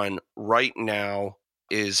one right now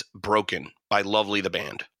is Broken by Lovely the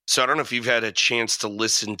Band. So I don't know if you've had a chance to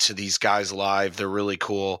listen to these guys live. They're really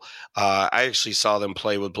cool. I actually saw them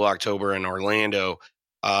play with Blue October in Orlando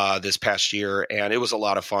this past year, and it was a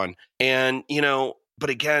lot of fun. And, but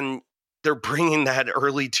again, they're bringing that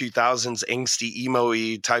early 2000s angsty,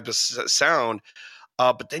 emo-y type of sound.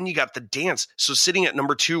 But then you got the dance. So sitting at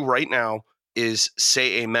number two right now is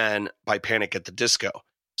Say Amen by Panic at the Disco.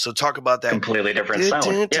 So talk about that completely different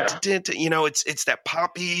sound. Yeah. It's that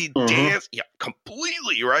poppy dance. Yeah,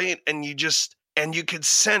 completely, right? And you could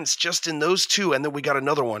sense just in those two. And then we got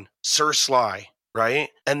another one, Sir Sly, right?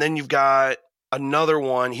 And then you've got another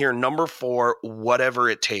one here, number 4, Whatever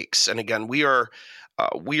It Takes. And again, we are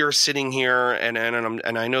sitting here, and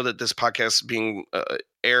I know that this podcast is being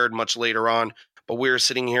aired much later on, but we're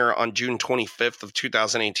sitting here on June 25th of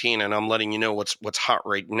 2018, and I'm letting you know what's hot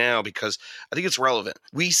right now because I think it's relevant.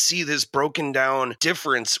 We see this broken down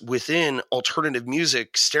difference within alternative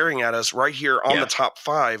music staring at us right here on the top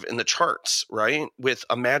 5 in the charts, right? With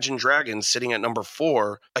Imagine Dragons sitting at number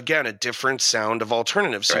 4. Again, a different sound of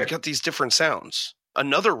alternative. So you've got these different sounds.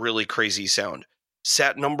 Another really crazy sound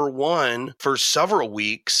sat number 1 for several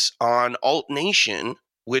weeks on Alt Nation,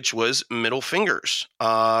 which was Middle Fingers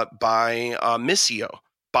by Missio.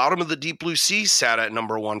 Bottom of the Deep Blue Sea sat at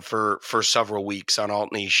number 1 for several weeks on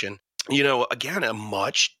Alt Nation. again, a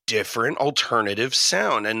much different alternative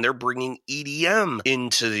sound, and they're bringing EDM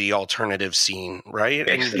into the alternative scene, right?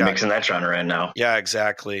 And you've got Mixing that genre in now. Yeah,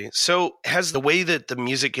 exactly. So has the way that the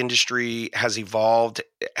music industry has evolved,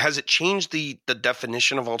 has it changed the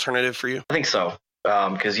definition of alternative for you? I think so.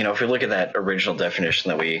 Because if you look at that original definition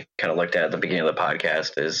that we kind of looked at the beginning of the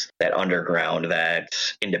podcast, is that underground, that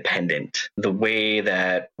independent. The way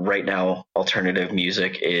that right now alternative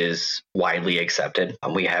music is widely accepted,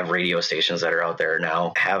 we have radio stations that are out there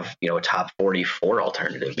now have top 44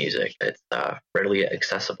 alternative music. It's readily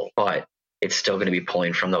accessible, but it's still going to be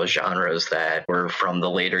pulling from those genres that were from the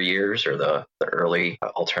later years or the early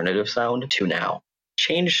alternative sound to now.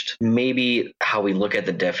 Changed maybe how we look at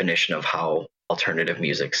the definition of how alternative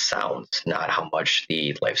music sounds, not how much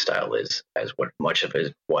the lifestyle is as what much of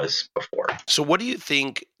it was before. So what do you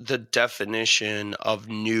think the definition of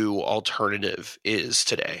new alternative is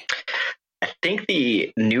today? I think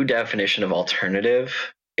the new definition of alternative,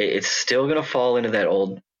 it's still going to fall into that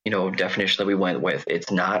old definition that we went with. It's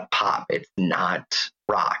not pop, it's not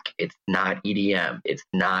rock, it's not EDM, it's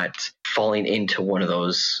not falling into one of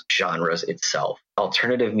those genres itself.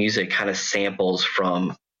 Alternative music kind of samples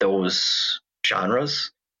from those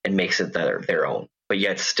genres and makes it their own, but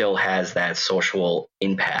yet still has that social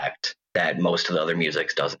impact that most of the other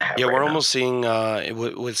music doesn't have. Yeah, we're almost seeing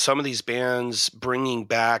with some of these bands bringing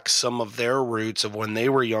back some of their roots of when they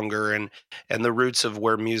were younger, and the roots of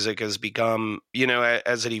where music has become,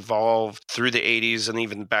 as it evolved through the 80s and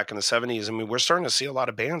even back in the 70s. I mean, we're starting to see a lot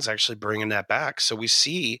of bands actually bringing that back. So we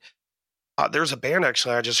see there's a band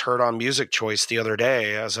actually I just heard on Music Choice the other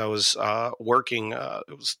day as I was working.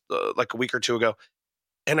 It was like a week or two ago.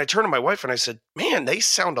 And I turned to my wife and I said, man, they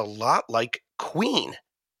sound a lot like Queen.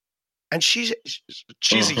 And she's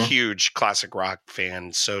a huge classic rock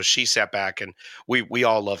fan. So she sat back, and we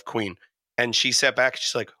all love Queen. And she sat back and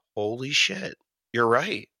she's like, holy shit, you're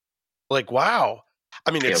right. Like, wow.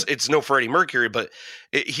 I mean, it's no Freddie Mercury, but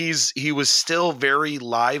he was still very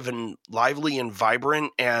lively and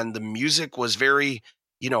vibrant, and the music was very,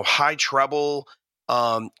 high treble,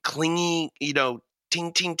 clingy,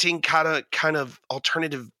 ting ting ting kind of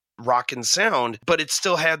alternative rock and sound, but it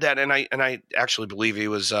still had that. And I actually believe he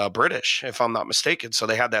was British, if I'm not mistaken. So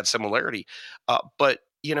they had that similarity. But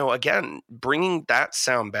again, bringing that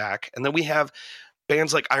sound back, and then we have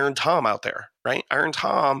bands like Iron Tom out there, right? Iron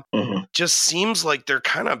Tom just seems like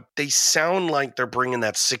they sound like they're bringing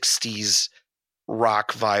that 60s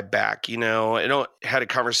rock vibe back. I had a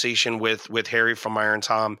conversation with Harry from Iron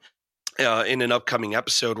Tom in an upcoming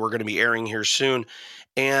episode we're going to be airing here soon.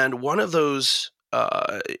 And one of those,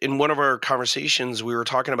 in one of our conversations, we were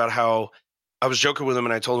talking about how I was joking with him,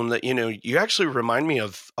 and I told him that, you actually remind me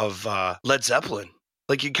of Led Zeppelin.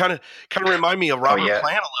 Like, you kind of remind me of Robert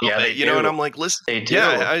Plant a little bit, and I'm like, listen, they do.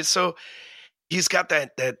 Yeah. So he's got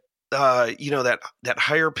that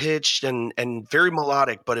higher pitched and very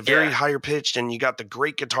melodic, but a very higher pitched, and you got the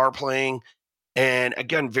great guitar playing, and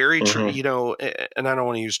again, very, and I don't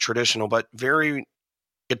want to use traditional, but very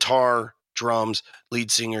guitar, drums,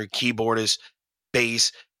 lead singer, keyboardist,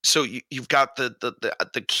 bass. So you've got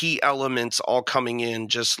the key elements all coming in,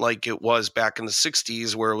 just like it was back in the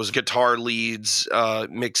 60s, where it was guitar leads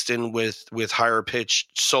mixed in with higher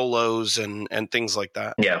pitched solos and things like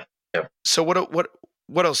that. Yeah. So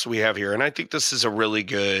what else do we have here? And I think this is a really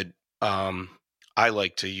good, I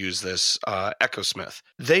like to use this, Echosmith.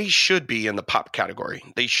 They should be in the pop category.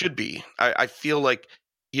 They should be. I feel like,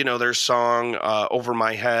 their song Over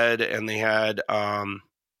My Head, and they had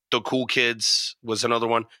The Cool Kids was another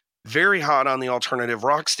one. Very hot on the alternative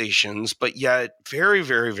rock stations, but yet very,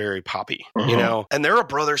 very, very poppy, And they're a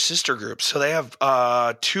brother-sister group. So they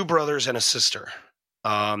have 2 brothers and a sister. They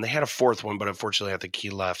had a 4th one, but unfortunately I think he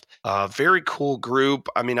left. Very cool group.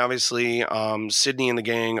 I mean, obviously, Sydney and the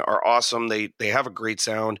gang are awesome. They have a great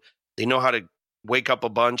sound. They know how to wake up a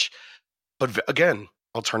bunch. But again,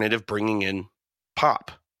 alternative bringing in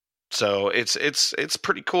pop. So it's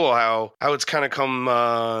pretty cool how it's kind of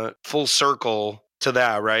come full circle to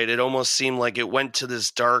that, right? It almost seemed like it went to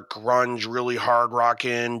this dark grunge, really hard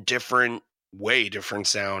rockin', way different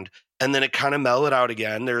sound. And then it kind of mellowed out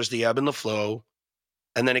again. There's the ebb and the flow.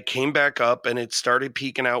 And then it came back up, and it started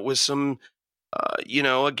peaking out with some,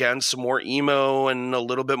 again, some more emo and a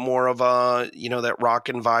little bit more of a, that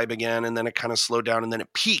rockin' vibe again. And then it kind of slowed down, and then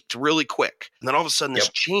it peaked really quick. And then all of a sudden this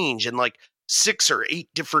change, and like 6 or 8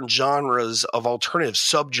 different genres of alternative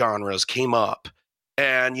subgenres came up.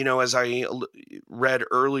 And, as I read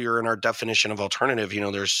earlier in our definition of alternative,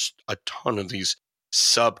 there's a ton of these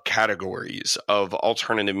subcategories of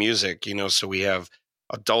alternative music, so we have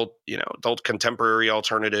adult contemporary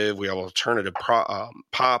alternative, we have alternative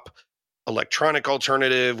pop, electronic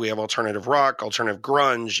alternative, we have alternative rock, alternative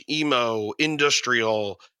grunge, emo,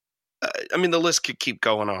 industrial. I mean, the list could keep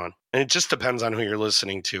going on. And it just depends on who you're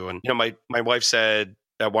listening to. And, my wife said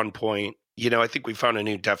at one point, I think we found a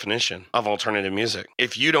new definition of alternative music.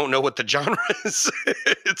 If you don't know what the genre is,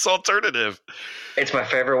 it's alternative. It's my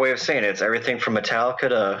favorite way of saying it. It's everything from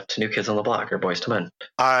Metallica to New Kids on the Block or Boyz II Men.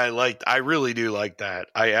 I really do like that.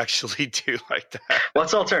 I actually do like that.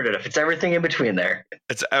 What's alternative? It's everything in between there.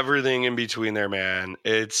 It's everything in between there, man.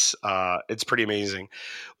 It's pretty amazing.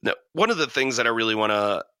 Now, one of the things that I really want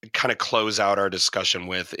to kind of close out our discussion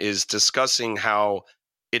with is discussing how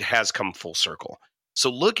it has come full circle. So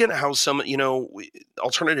look at how some,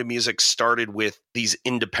 alternative music started with these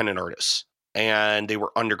independent artists, and they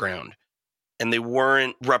were underground, and they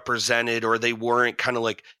weren't represented, or they weren't kind of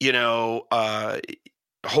like,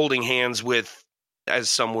 holding hands with, as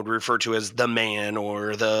some would refer to as the man,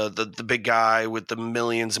 or the big guy with the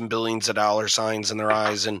millions and billions of dollar signs in their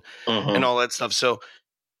eyes and all that stuff. So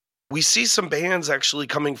we see some bands actually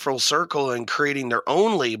coming full circle and creating their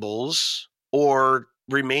own labels or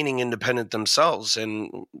remaining independent themselves. And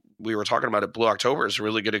we were talking about it. Blue October is a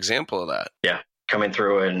really good example of that. Yeah. Coming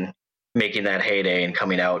through and making that heyday and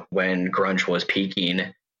coming out when grunge was peaking,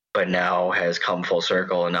 but now has come full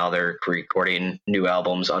circle, and now they're recording new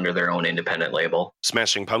albums under their own independent label.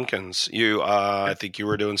 Smashing Pumpkins. I think you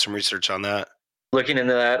were doing some research on that. Looking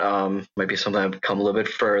into that, might be something I've come a little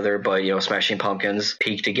bit further, but Smashing Pumpkins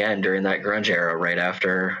peaked again during that grunge era, right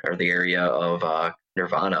after, or the area of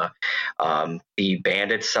Nirvana. The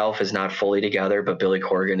band itself is not fully together, but Billy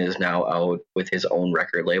Corgan is now out with his own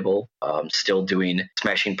record label, still doing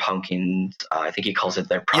Smashing Pumpkins. I think he calls it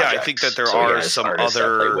their projects. Yeah, I think that there are some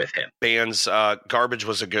other with him. Bands. Garbage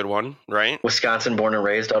was a good one, right? Wisconsin, born and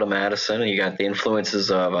raised out of Madison. And you got the influences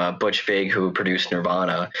of Butch Vig, who produced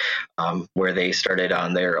Nirvana, where they started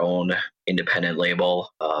on their own independent label,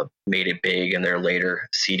 made it big in their later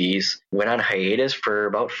CDs, went on hiatus for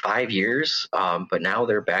about 5 years, but now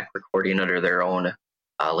they're back recording under their own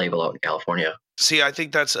label out in California. See, I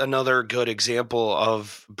think that's another good example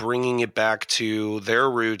of bringing it back to their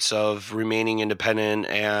roots of remaining independent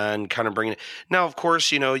and kind of bringing it. Now, of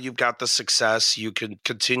course, you've got the success. You can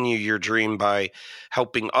continue your dream by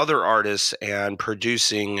helping other artists and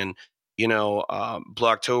producing. And, Blue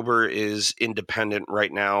October is independent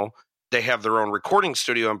right now. They have their own recording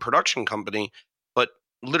studio and production company, but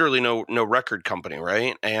literally no record company,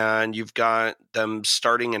 right? And you've got them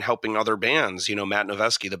starting and helping other bands. Matt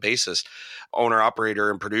Noveski, the bassist, owner,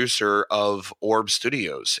 operator, and producer of Orb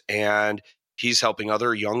Studios, and he's helping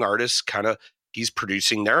other young artists. He's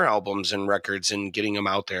producing their albums and records and getting them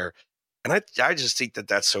out there. And I just think that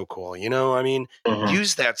that's so cool.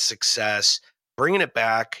 Use that success, bringing it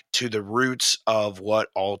back to the roots of what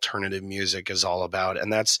alternative music is all about.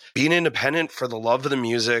 And that's being independent for the love of the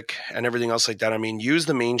music and everything else like that. Use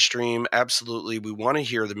the mainstream. Absolutely. We want to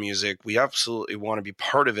hear the music. We absolutely want to be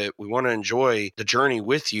part of it. We want to enjoy the journey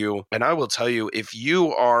with you. And I will tell you, if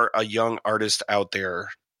you are a young artist out there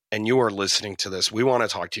and you are listening to this, we want to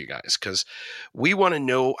talk to you guys, because we want to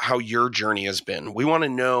know how your journey has been. We want to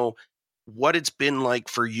know what it's been like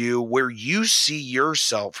for you, where you see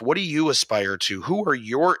yourself. What do you aspire to? Who are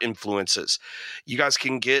your influences? You guys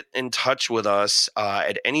can get in touch with us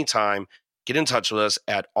at any time. Get in touch with us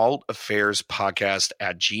at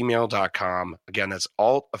altaffairs.podcast@gmail.com. Again, that's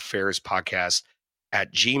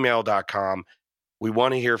altaffairs.podcast@gmail.com. We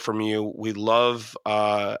want to hear from you. We love,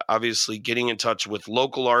 obviously, getting in touch with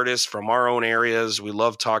local artists from our own areas. We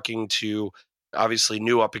love talking to, obviously,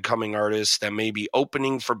 new up-and-coming artists that may be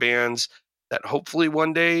opening for bands that hopefully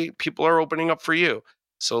one day people are opening up for you.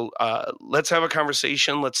 So let's have a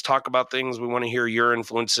conversation. Let's talk about things. We want to hear your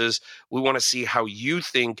influences. We want to see how you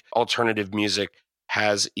think alternative music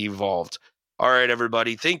has evolved. All right,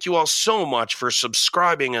 everybody. Thank you all so much for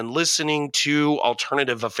subscribing and listening to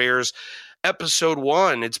Alternative Affairs Episode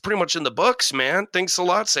 1. It's pretty much in the books, man. Thanks a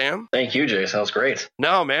lot, Sam. Thank you, Jay. Sounds great.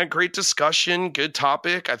 No, man, great discussion. Good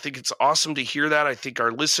topic. I think it's awesome to hear that. I think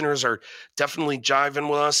our listeners are definitely jiving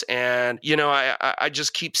with us. And, I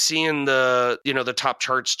just keep seeing the top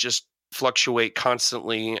charts just fluctuate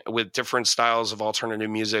constantly with different styles of alternative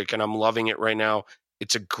music. And I'm loving it right now.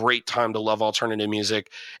 It's a great time to love alternative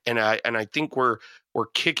music. And I think we're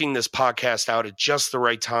kicking this podcast out at just the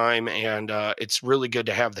right time. And it's really good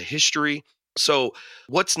to have the history. So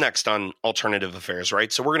what's next on Alternative Affairs,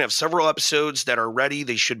 right? So we're going to have several episodes that are ready.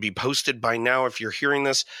 They should be posted by now if you're hearing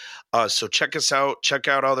this. So check us out. Check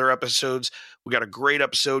out other episodes. We got a great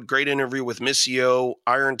episode, great interview with Missio,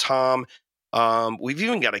 Iron Tom, We've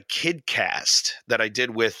even got a kid cast that I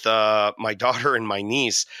did with my daughter and my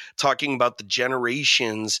niece talking about the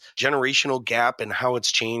generational gap and how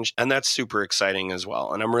it's changed. And that's super exciting as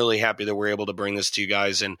well. And I'm really happy that we're able to bring this to you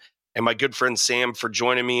guys. And my good friend Sam for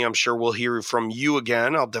joining me. I'm sure we'll hear from you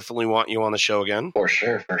again. I'll definitely want you on the show again. For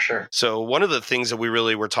sure. So one of the things that we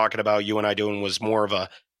really were talking about, you and I doing, was more of a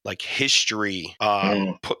history,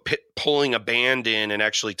 pulling a band in and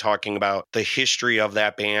actually talking about the history of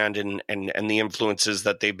that band and the influences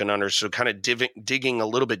that they've been under. So kind of digging a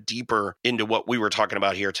little bit deeper into what we were talking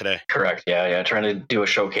about here today. Correct. Yeah. Trying to do a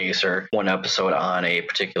showcase or one episode on a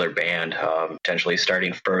particular band, potentially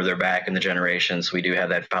starting further back in the generations. We do have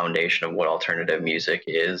that foundation of what alternative music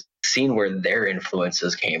is, seeing where their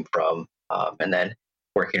influences came from, and then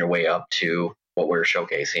working our way up to what we're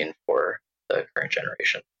showcasing for the current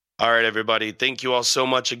generation. All right, everybody. Thank you all so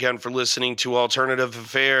much again for listening to Alternative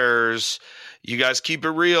Affairs. You guys keep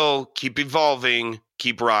it real, keep evolving,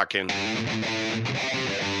 keep rocking.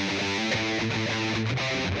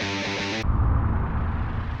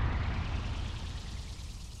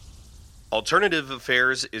 Alternative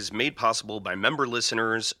Affairs is made possible by member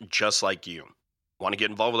listeners just like you. Want to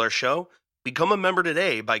get involved with our show? Become a member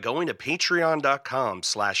today by going to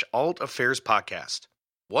patreon.com/altaffairs-podcast.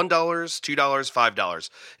 $1, $2, $5.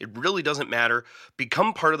 It really doesn't matter.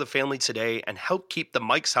 Become part of the family today and help keep the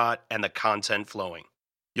mics hot and the content flowing.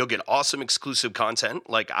 You'll get awesome exclusive content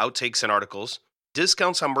like outtakes and articles,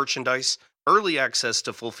 discounts on merchandise, early access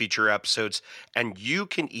to full feature episodes, and you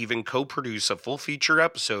can even co-produce a full feature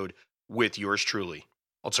episode with yours truly.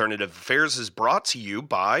 Alternative Affairs is brought to you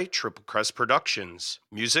by Triple Crest Productions.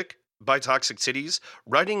 Music by Toxic Cities.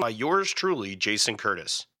 Writing by yours truly, Jason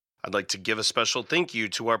Curtis. I'd like to give a special thank you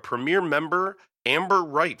to our premier member, Amber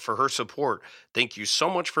Wright, for her support. Thank you so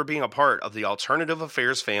much for being a part of the Alternative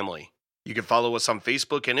Affairs family. You can follow us on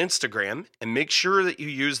Facebook and Instagram, and make sure that you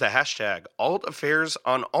use the hashtag AltAffairs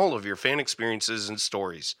on all of your fan experiences and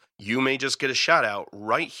stories. You may just get a shout out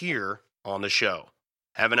right here on the show.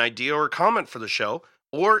 Have an idea or comment for the show?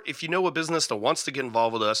 Or if you know a business that wants to get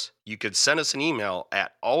involved with us, you could send us an email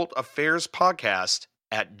at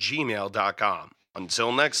altaffairs.podcast@gmail.com.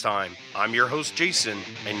 Until next time, I'm your host, Jason,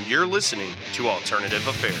 and you're listening to Alternative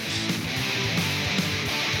Affairs.